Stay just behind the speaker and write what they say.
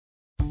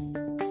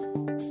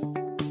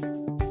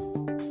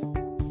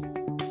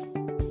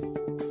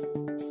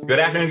Good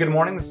afternoon, good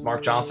morning. This is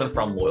Mark Johnson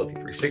from Loyalty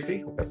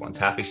 360. Hope everyone's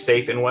happy,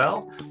 safe, and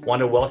well.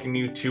 Want to welcome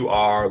you to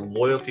our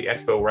Loyalty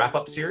Expo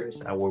wrap-up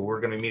series, where we're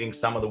going to be meeting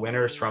some of the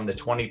winners from the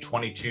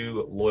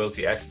 2022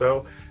 Loyalty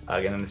Expo.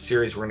 Again, in the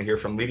series, we're going to hear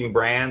from leading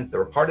brands that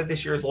were part of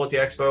this year's Loyalty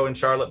Expo in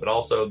Charlotte, but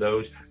also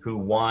those who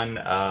won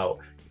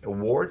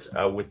awards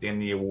within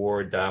the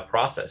award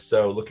process.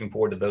 So looking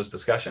forward to those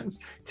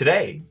discussions.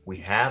 Today, we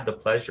have the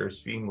pleasure of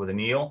speaking with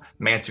Anil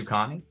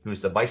Mansukhani,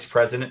 who's the Vice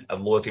President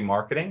of Loyalty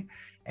Marketing,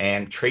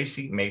 and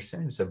Tracy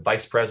Mason, who's the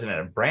Vice President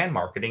of Brand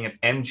Marketing at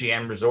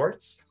MGM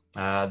Resorts.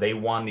 They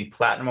won the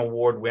Platinum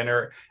Award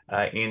winner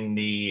in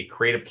the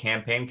Creative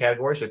Campaign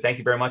category. So thank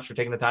you very much for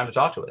taking the time to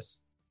talk to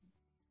us.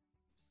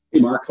 Hey,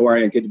 Mark, how are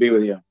you? Good to be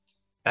with you.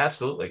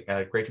 Absolutely.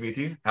 Great to be with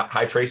you.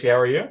 Hi, Tracy. How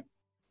are you?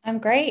 I'm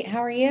great. How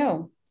are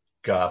you?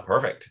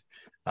 Perfect.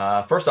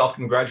 First off,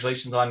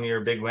 congratulations on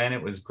your big win.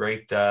 It was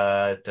great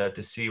to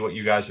see what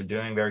you guys are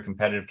doing. Very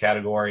competitive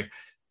category.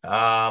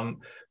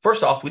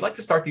 First off, we'd like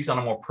to start these on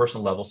a more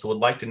personal level. So we'd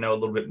like to know a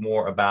little bit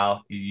more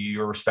about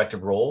your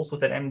respective roles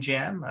within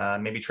MGM.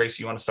 Maybe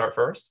Tracy, you want to start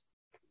first?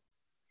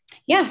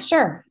 Yeah,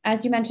 sure.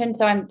 As you mentioned,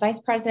 so I'm Vice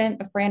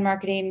President of Brand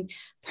Marketing,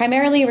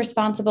 primarily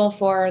responsible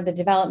for the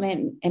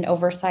development and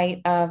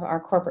oversight of our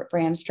corporate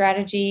brand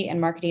strategy and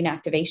marketing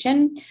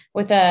activation,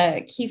 with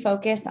a key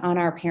focus on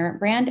our parent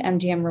brand,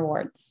 MGM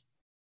Rewards.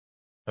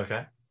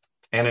 Okay.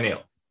 And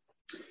Anil?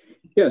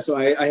 Yeah, so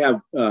I have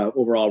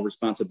overall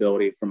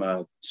responsibility from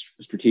a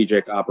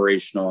strategic,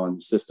 operational,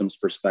 and systems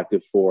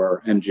perspective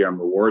for MGM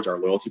Rewards, our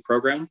loyalty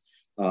program.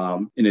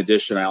 In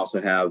addition, I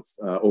also have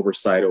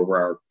oversight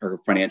over our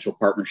financial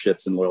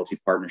partnerships and loyalty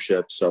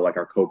partnerships, so like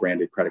our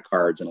co-branded credit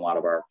cards and a lot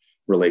of our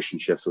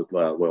relationships with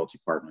loyalty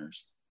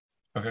partners.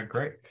 Okay,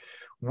 great.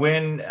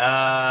 When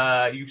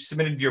you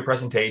submitted your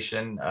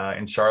presentation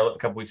in Charlotte a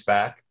couple weeks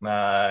back,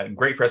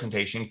 great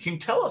presentation. Can you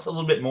tell us a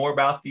little bit more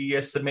about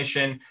the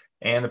submission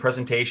and the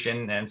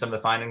presentation and some of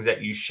the findings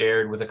that you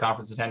shared with the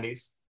conference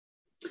attendees?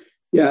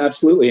 Yeah,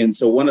 absolutely. And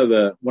so one of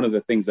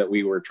the things that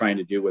we were trying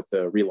to do with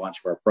the relaunch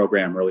of our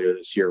program earlier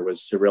this year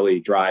was to really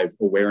drive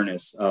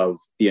awareness of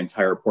the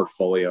entire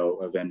portfolio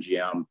of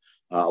MGM.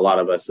 A lot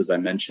of us, as I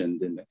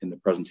mentioned in the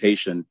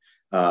presentation,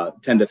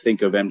 tend to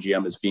think of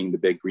MGM as being the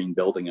big green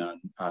building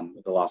on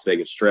the Las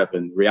Vegas Strip.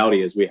 And the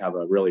reality is we have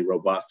a really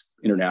robust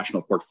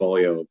international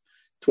portfolio of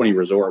 20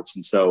 resorts.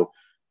 And so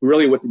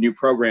really with the new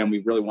program, we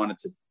really wanted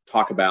to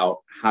talk about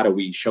how do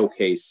we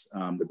showcase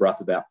the breadth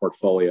of that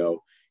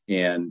portfolio.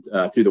 And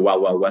through the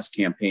Wild Wild West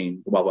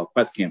campaign, the Wild Wild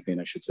Quest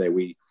campaign, I should say,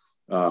 we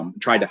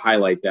tried to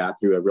highlight that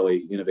through a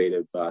really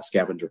innovative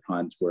scavenger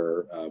hunt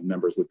where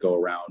members would go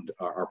around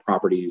our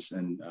properties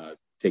and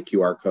take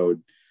QR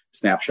code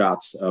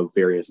snapshots of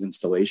various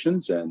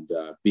installations and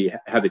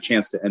have the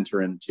chance to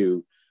enter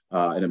into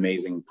an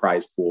amazing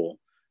prize pool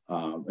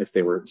if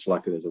they were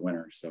selected as a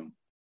winner. So,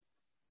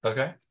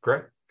 okay,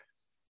 great.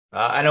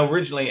 I know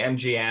originally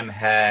MGM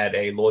had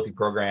a loyalty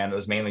program that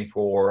was mainly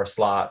for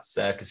slots,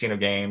 casino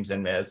games,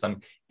 and some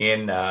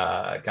in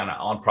kind of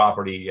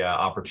on-property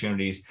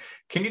opportunities.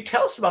 Can you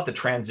tell us about the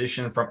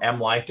transition from M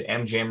Life to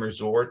MGM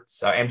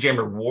Resorts, MGM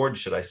Rewards,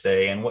 should I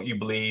say, and what you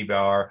believe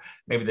are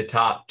maybe the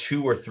top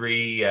 2 or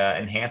 3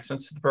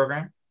 enhancements to the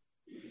program?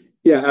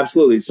 Yeah,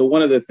 absolutely. So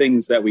one of the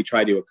things that we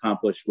tried to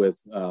accomplish with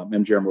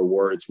MGM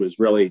Rewards was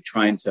really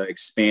trying to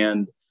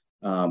expand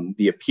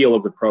the appeal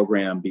of the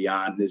program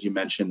beyond, as you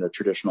mentioned, the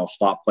traditional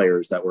slot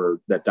players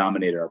that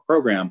dominated our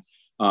program,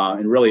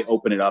 and really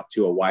open it up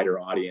to a wider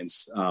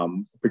audience,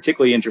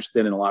 particularly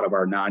interested in a lot of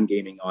our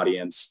non-gaming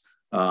audience,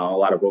 a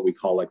lot of what we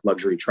call like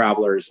luxury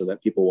travelers, so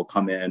that people will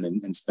come in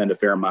and spend a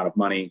fair amount of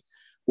money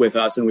with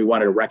us. And we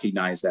wanted to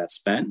recognize that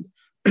spend.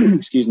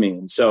 Excuse me.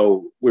 And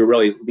so we're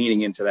really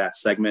leaning into that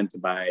segment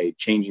by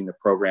changing the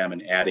program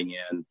and adding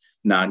in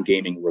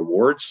non-gaming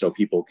rewards. So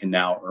people can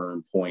now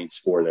earn points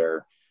for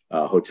their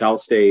hotel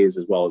stays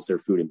as well as their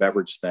food and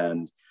beverage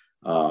spend.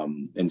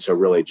 And so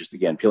really just,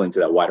 again, appealing to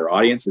that wider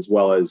audience, as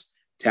well as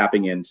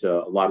tapping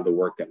into a lot of the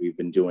work that we've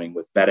been doing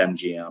with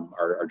BetMGM,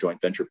 our joint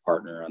venture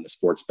partner on the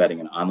sports betting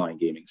and online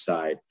gaming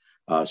side.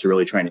 So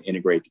really trying to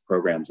integrate the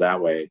programs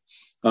that way.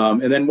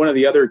 And then one of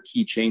the other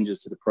key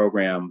changes to the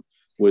program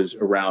was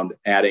around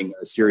adding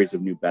a series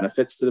of new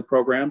benefits to the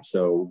program.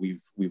 So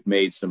we've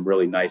made some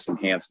really nice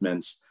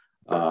enhancements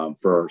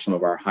for some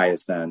of our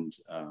highest end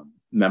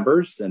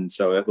members. And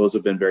so those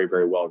have been very,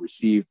 very well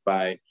received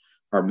by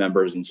our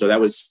members. And so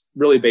that was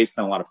really based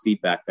on a lot of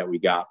feedback that we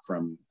got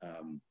from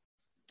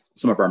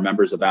some of our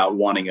members about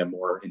wanting a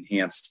more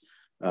enhanced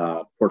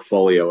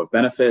portfolio of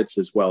benefits,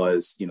 as well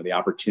as, the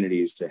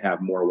opportunities to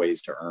have more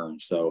ways to earn.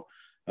 So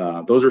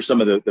those are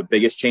some of the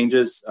biggest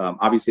changes.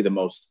 Obviously, the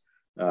most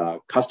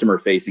customer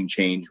facing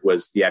change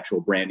was the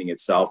actual branding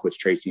itself, which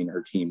Tracy and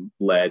her team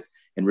led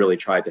and really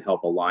tried to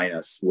help align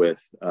us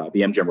with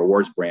the MGM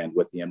Rewards brand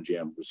with the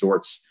MGM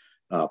Resorts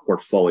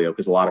portfolio,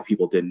 because a lot of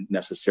people didn't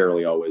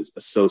necessarily always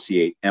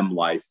associate M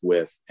Life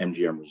with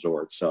MGM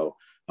Resorts. So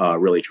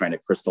really trying to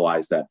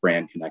crystallize that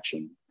brand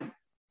connection.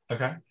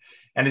 Okay.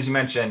 And as you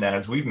mentioned, and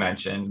as we've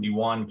mentioned, you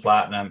won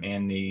platinum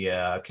in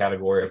the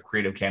category of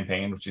creative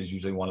campaign, which is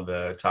usually one of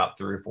the top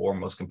 3 or 4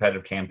 most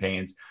competitive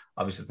campaigns.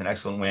 Obviously, it's an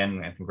excellent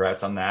win, and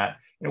congrats on that.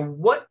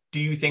 What do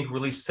you think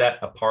really set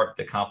apart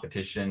the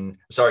competition?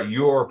 Sorry,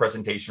 your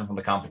presentation from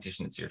the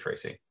competition this year,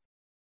 Tracy?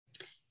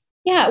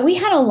 Yeah, we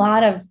had a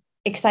lot of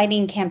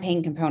exciting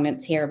campaign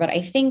components here, but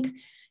I think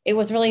it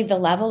was really the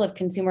level of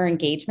consumer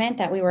engagement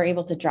that we were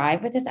able to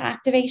drive with this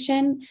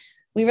activation.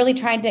 We really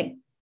tried to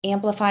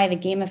amplify the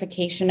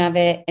gamification of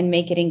it and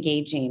make it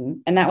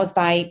engaging. And that was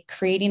by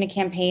creating a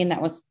campaign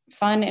that was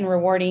fun and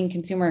rewarding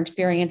consumer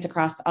experience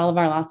across all of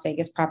our Las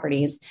Vegas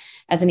properties,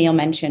 as Anil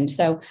mentioned.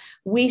 So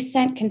we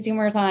sent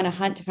consumers on a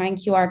hunt to find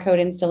QR code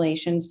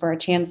installations for a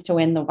chance to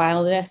win the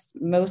wildest,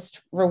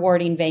 most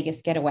rewarding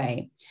Vegas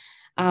getaway.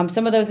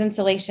 Some of those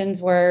installations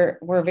were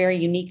very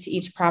unique to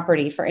each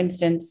property. For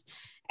instance,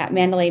 at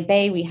Mandalay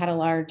Bay, we had a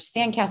large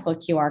sandcastle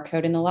QR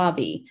code in the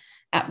lobby.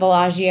 At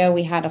Bellagio,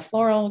 we had a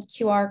floral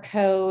QR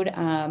code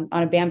on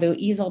a bamboo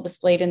easel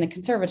displayed in the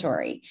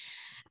conservatory.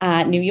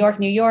 New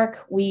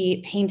York,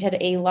 we painted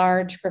a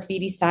large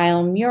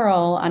graffiti-style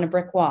mural on a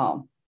brick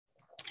wall.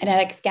 And at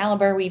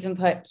Excalibur, we even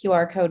put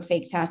QR code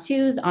fake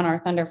tattoos on our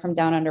Thunder from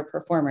Down Under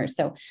performers.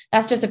 So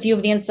that's just a few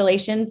of the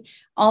installations,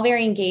 all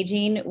very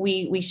engaging.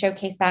 We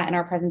showcased that in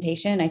our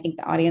presentation. I think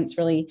the audience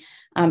really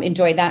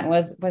enjoyed that and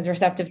was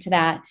receptive to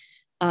that.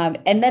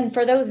 And then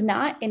for those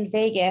not in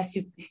Vegas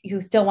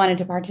who still wanted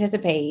to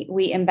participate,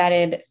 we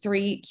embedded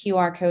 3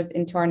 QR codes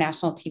into our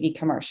national TV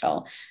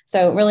commercial.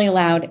 So it really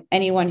allowed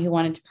anyone who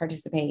wanted to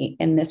participate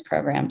in this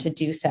program to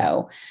do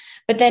so.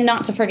 But then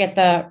not to forget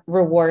the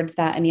rewards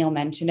that Anil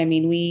mentioned. I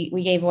mean,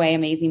 we gave away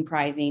amazing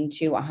prizing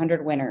to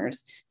 100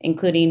 winners,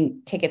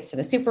 including tickets to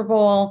the Super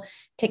Bowl,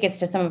 tickets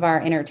to some of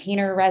our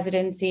entertainer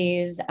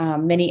residencies,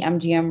 many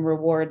MGM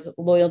Rewards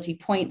loyalty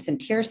points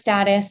and tier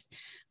status.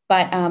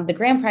 But the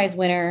grand prize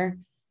winner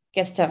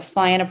gets to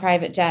fly in a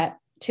private jet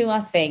to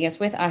Las Vegas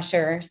with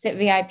Usher, sit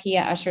VIP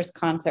at Usher's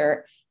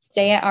concert,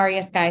 stay at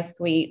Aria Sky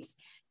Suites,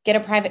 get a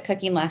private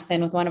cooking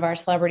lesson with one of our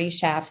celebrity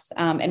chefs,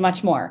 and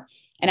much more.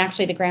 And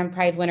actually, the grand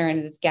prize winner and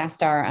his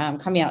guest are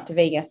coming out to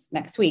Vegas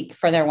next week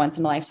for their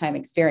once-in-a-lifetime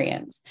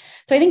experience.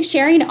 So I think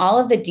sharing all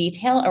of the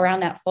detail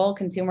around that full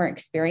consumer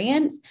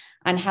experience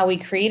on how we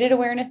created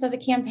awareness of the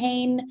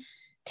campaign,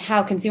 to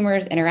how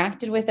consumers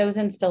interacted with those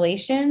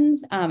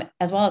installations,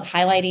 as well as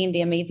highlighting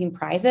the amazing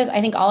prizes. I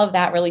think all of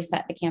that really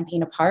set the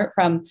campaign apart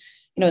from,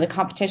 the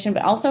competition,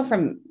 but also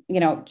from,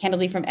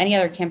 candidly from any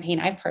other campaign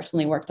I've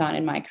personally worked on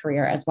in my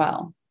career as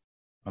well.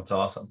 That's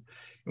awesome.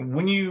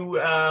 When you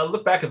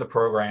look back at the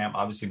program,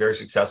 obviously very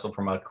successful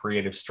from a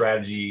creative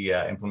strategy,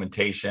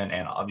 implementation,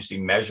 and obviously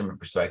measurement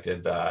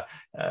perspective,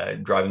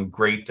 driving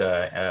great,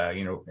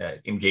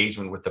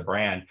 engagement with the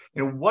brand.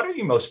 What are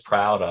you most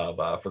proud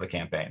of for the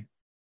campaign?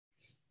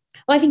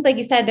 Well, I think, like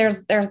you said, there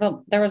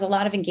was a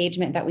lot of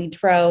engagement that we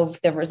drove.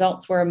 The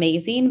results were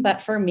amazing,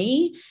 but for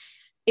me,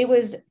 it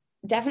was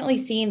definitely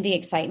seeing the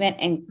excitement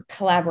and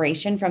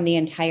collaboration from the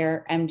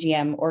entire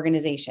MGM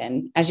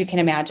organization. As you can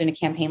imagine, a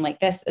campaign like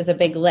this is a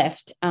big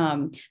lift.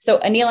 So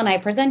Anil and I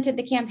presented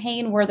the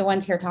campaign. We're the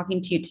ones here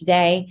talking to you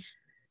today,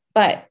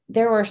 but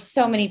there were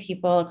so many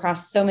people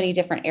across so many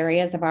different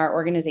areas of our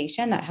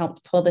organization that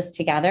helped pull this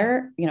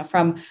together,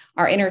 from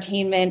our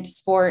entertainment,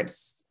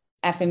 sports,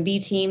 F&B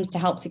teams to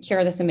help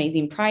secure this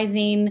amazing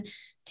prizing,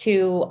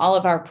 to all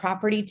of our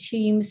property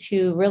teams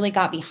who really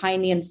got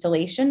behind the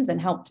installations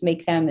and helped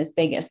make them as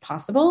big as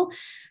possible,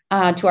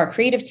 to our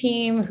creative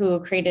team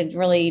who created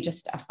really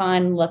just a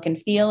fun look and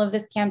feel of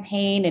this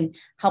campaign and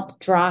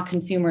helped draw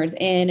consumers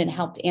in and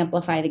helped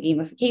amplify the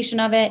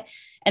gamification of it.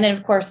 And then,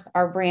 of course,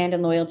 our brand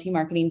and loyalty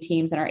marketing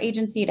teams and our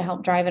agency to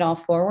help drive it all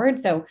forward.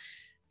 So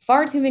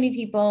far too many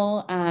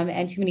people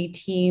and too many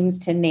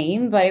teams to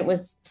name, but it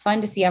was fun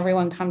to see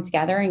everyone come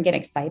together and get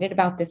excited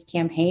about this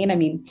campaign. I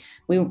mean,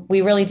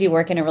 we really do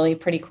work in a really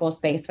pretty cool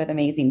space with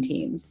amazing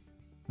teams.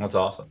 That's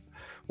awesome.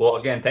 Well,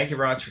 again, thank you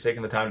very much for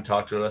taking the time to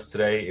talk to us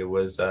today. It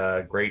was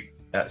great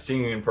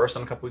seeing you in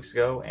person a couple weeks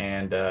ago,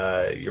 and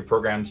your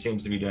program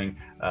seems to be doing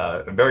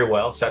very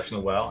well,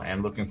 exceptionally well,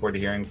 and looking forward to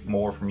hearing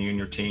more from you and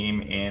your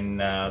team in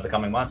the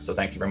coming months. So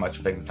thank you very much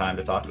for taking the time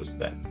to talk to us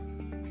today.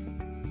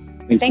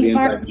 Thanks,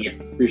 Mark.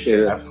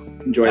 Appreciate it.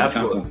 Enjoy the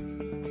content.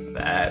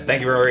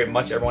 Thank you very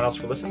much, everyone else,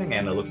 for listening,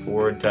 and I look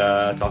forward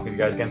to talking to you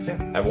guys again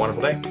soon. Have a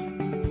wonderful day.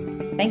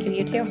 Thank you.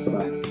 You too.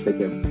 Bye-bye. Take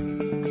care.